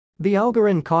The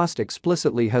Algorand cost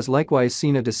explicitly has likewise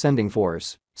seen a descending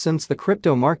force since the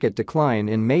crypto market decline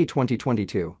in May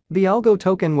 2022. The Algo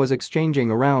token was exchanging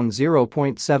around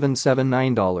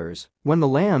 $0.779 when the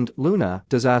Luna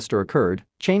disaster occurred,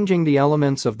 changing the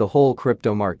elements of the whole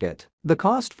crypto market. The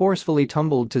cost forcefully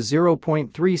tumbled to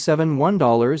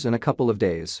 $0.371 in a couple of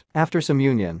days. After some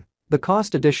union, the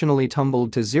cost additionally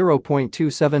tumbled to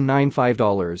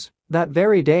 $0.2795 that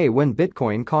very day when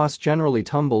Bitcoin cost generally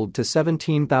tumbled to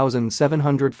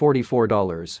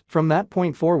 $17,744. From that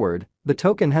point forward, the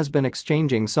token has been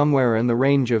exchanging somewhere in the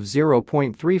range of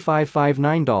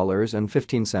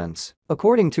 $0.3559.15.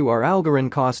 According to our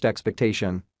Algorand cost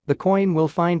expectation, the coin will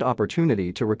find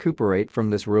opportunity to recuperate from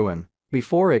this ruin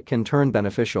before it can turn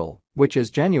beneficial, which is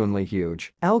genuinely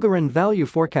huge. Algorand Value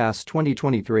Forecast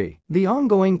 2023. The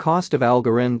ongoing cost of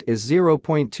Algorand is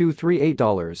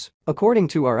 $0.238. According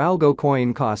to our Algo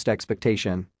coin cost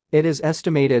expectation, it is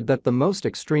estimated that the most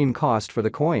extreme cost for the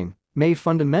coin may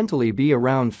fundamentally be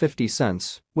around 50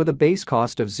 cents, with a base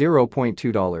cost of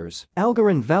 $0.2.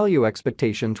 Algorand Value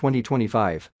Expectation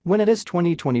 2025. When it is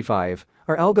 2025,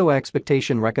 our Algo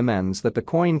expectation recommends that the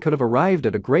coin could have arrived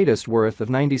at a greatest worth of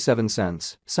 97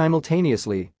 cents.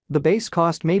 Simultaneously, the base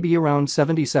cost may be around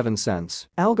 77 cents.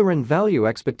 Algorand Value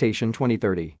Expectation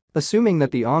 2030. Assuming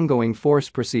that the ongoing force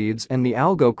proceeds and the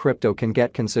Algo crypto can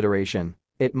get consideration,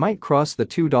 it might cross the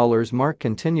 $2 mark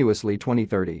continuously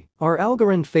 2030. Our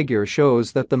Algorand figure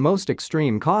shows that the most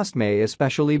extreme cost may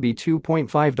especially be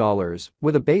 $2.5,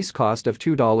 with a base cost of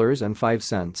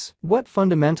 $2.05. What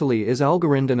fundamentally is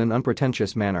Algorand in an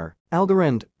unpretentious manner?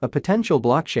 Algorand, a potential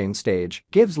blockchain stage,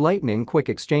 gives lightning-quick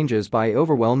exchanges by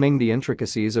overwhelming the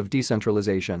intricacies of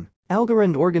decentralization.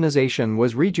 Algorand organization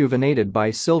was rejuvenated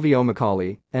by Silvio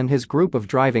Macaulay and his group of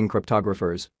driving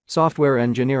cryptographers, software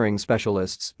engineering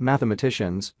specialists,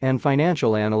 mathematicians, and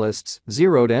financial analysts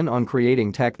zeroed in on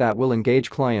creating tech that will engage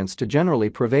clients to generally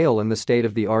prevail in the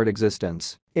state-of-the-art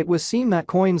existence. It was seen that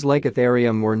coins like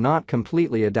Ethereum were not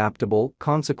completely adaptable,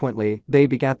 consequently, they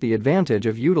begat the advantage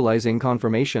of utilizing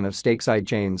confirmation of stake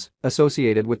sidechains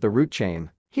associated with the root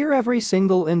chain. Here every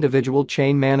single individual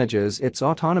chain manages its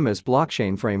autonomous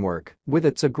blockchain framework with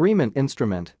its agreement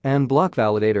instrument and block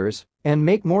validators and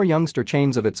make more youngster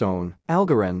chains of its own.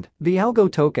 Algorand, the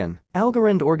Algo token.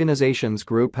 Algorand Organizations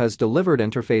Group has delivered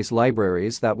interface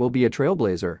libraries that will be a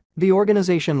trailblazer. The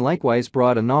organization likewise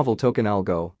brought a novel token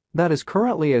Algo that is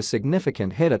currently a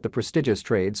significant hit at the prestigious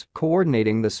trades,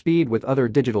 coordinating the speed with other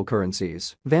digital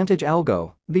currencies. Vantage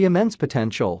Algo. The immense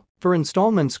potential for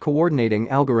installments coordinating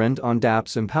Algorand on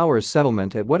dApps empowers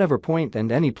settlement at whatever point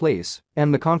and any place,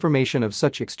 and the confirmation of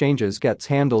such exchanges gets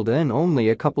handled in only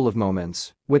a couple of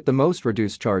moments, with the most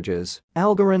reduced charges.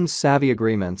 Algorand's savvy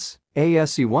agreements,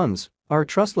 ASC1s, are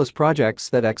trustless projects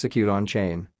that execute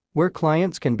on-chain, where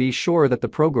clients can be sure that the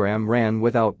program ran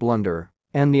without blunder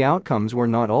and the outcomes were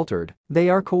not altered. They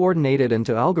are coordinated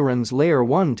into Algorand's Layer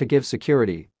 1 to give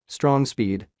security, strong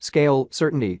speed, scale,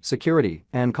 certainty, security,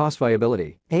 and cost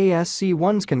viability.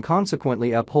 ASC1s can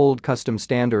consequently uphold custom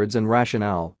standards and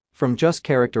rationale, from just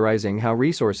characterizing how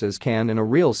resources can, in a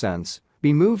real sense,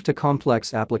 be moved to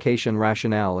complex application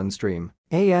rationale and stream.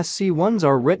 ASC1s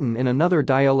are written in another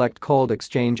dialect called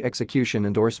Exchange Execution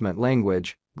Endorsement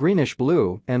Language,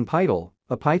 greenish-blue, and Python,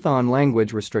 a Python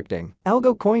language restricting.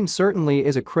 Algo coin certainly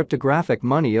is a cryptographic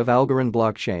money of Algorand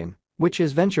blockchain, which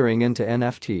is venturing into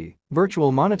NFT,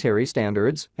 virtual monetary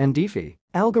standards, and DeFi.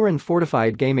 Algorand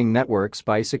fortified gaming networks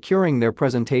by securing their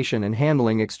presentation and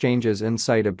handling exchanges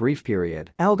inside a brief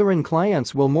period. Algorand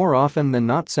clients will more often than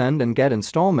not send and get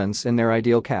installments in their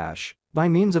ideal cash by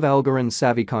means of Algorand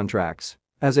savvy contracts,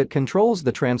 as it controls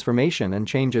the transformation and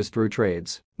changes through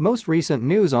trades. Most recent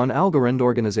news on Algorand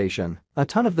organization. A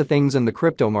ton of the things in the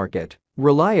crypto market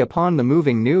rely upon the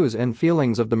moving news and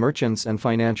feelings of the merchants and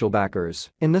financial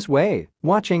backers. In this way,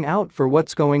 watching out for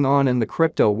what's going on in the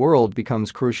crypto world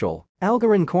becomes crucial.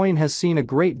 Algorand coin has seen a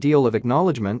great deal of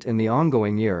acknowledgement in the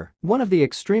ongoing year. One of the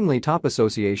extremely top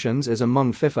associations is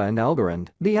among FIFA and Algorand.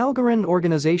 The Algorand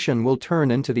organization will turn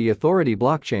into the authority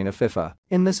blockchain of FIFA.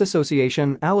 In this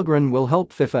association, Algorand will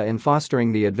help FIFA in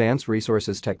fostering the advanced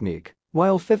resources technique,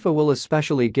 while FIFA will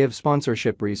especially give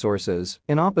sponsorship resources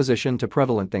in opposition to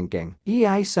prevalent thinking.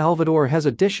 El Salvador has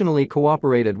additionally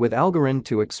cooperated with Algorand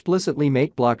to explicitly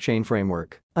make blockchain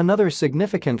framework. Another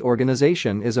significant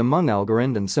organization is among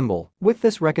Algorand and Symbol. With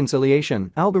this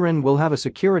reconciliation, Algorand will have a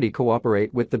security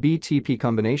cooperate with the BTP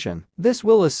combination. This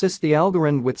will assist the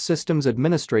Algorand with systems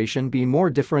administration be more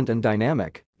different and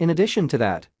dynamic. In addition to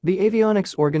that, the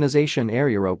avionics organization Air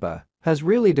Europa has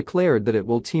really declared that it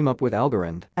will team up with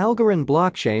Algorand. Algorand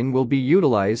blockchain will be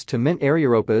utilized to mint Air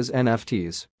Europa's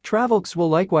NFTs. Travelex will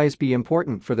likewise be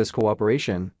important for this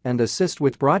cooperation and assist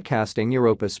with broadcasting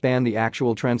Europa span the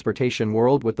actual transportation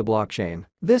world with the blockchain.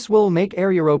 This will make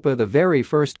Air Europa the very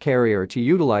first carrier to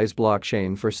utilize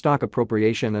blockchain for stock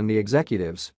appropriation and the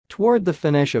executives. Toward the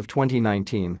finish of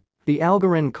 2019, the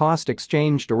Algorand cost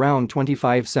exchanged around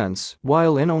 25 cents,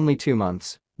 while in only 2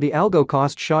 months, the Algo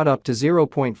cost shot up to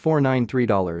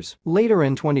 $0.493. Later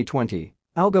in 2020,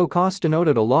 Algo cost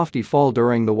denoted a lofty fall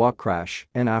during the walk crash,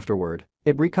 and afterward,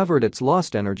 it recovered its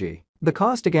lost energy. The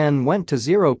cost again went to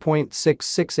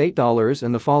 $0.668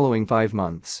 in the following 5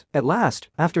 months. At last,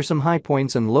 after some high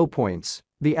points and low points,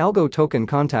 the Algo token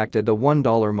contacted the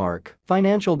 $1 mark.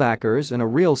 Financial backers, in a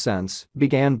real sense,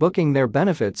 began booking their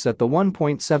benefits at the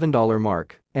 $1.7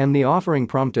 mark, and the offering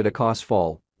prompted a cost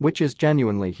fall, which is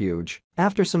genuinely huge.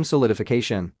 After some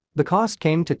solidification, the cost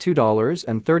came to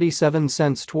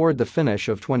 $2.37 toward the finish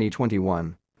of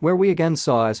 2021, where we again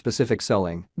saw a specific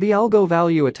selling. The Algo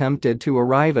value attempted to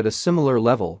arrive at a similar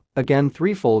level, again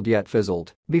threefold yet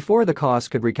fizzled. Before the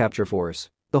cost could recapture force,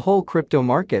 the whole crypto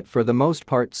market for the most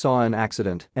part saw an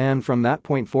accident, and from that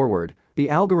point forward, the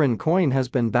Algorand coin has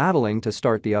been battling to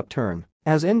start the upturn.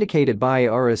 As indicated by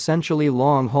our essentially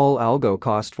long-haul Algo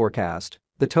cost forecast,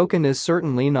 the token is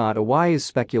certainly not a wise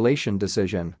speculation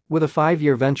decision. With a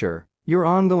 5-year venture, your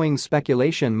ongoing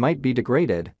speculation might be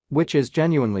degraded, which is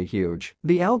genuinely huge.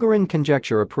 The Algorand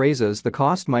conjecture appraises the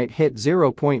cost might hit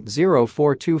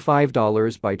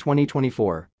 $0.0425 by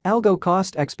 2024. Algo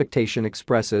cost expectation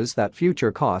expresses that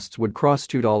future costs would cross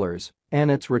 $2,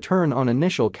 and its return on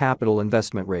initial capital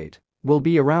investment rate will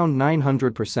be around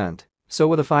 900%. So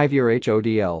with a 5-year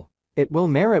HODL, it will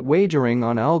merit wagering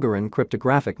on Algorand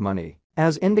cryptographic money.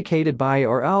 As indicated by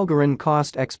our Algorand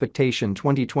cost expectation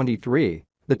 2023,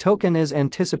 the token is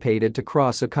anticipated to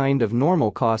cross a kind of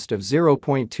normal cost of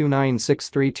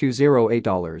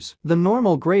 $0.2963208. The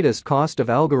normal greatest cost of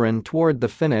Algorand toward the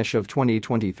finish of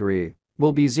 2023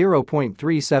 will be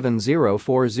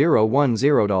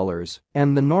 $0.370410,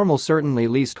 and the normal certainly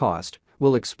least cost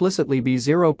will explicitly be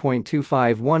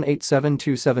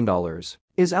 $0.2518727.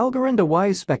 Is Algorand a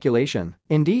wise speculation?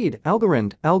 Indeed,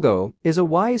 Algo, is a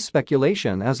wise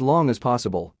speculation as long as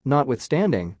possible.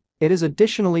 Notwithstanding, it is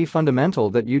additionally fundamental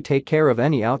that you take care of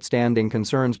any outstanding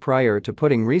concerns prior to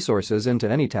putting resources into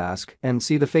any task and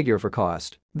see the figure for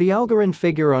cost. The Algorand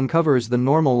figure uncovers the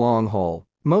normal long haul.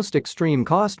 Most extreme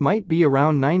cost might be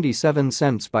around 97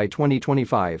 cents by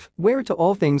 2025. Where to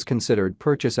all things considered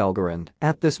purchase Algorand?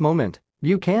 At this moment,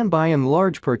 you can buy and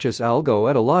large purchase Algo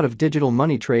at a lot of digital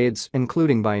money trades,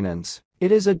 including Binance.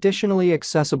 It is additionally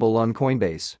accessible on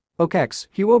Coinbase, OKEx,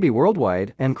 Huobi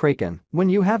Worldwide, and Kraken. When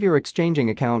you have your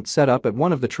exchanging account set up at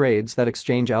one of the trades that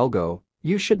exchange Algo,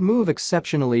 you should move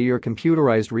exceptionally your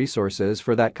computerized resources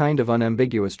for that kind of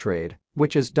unambiguous trade,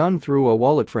 which is done through a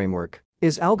wallet framework.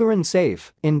 Is Algorand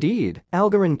safe? Indeed,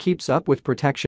 Algorand keeps up with protection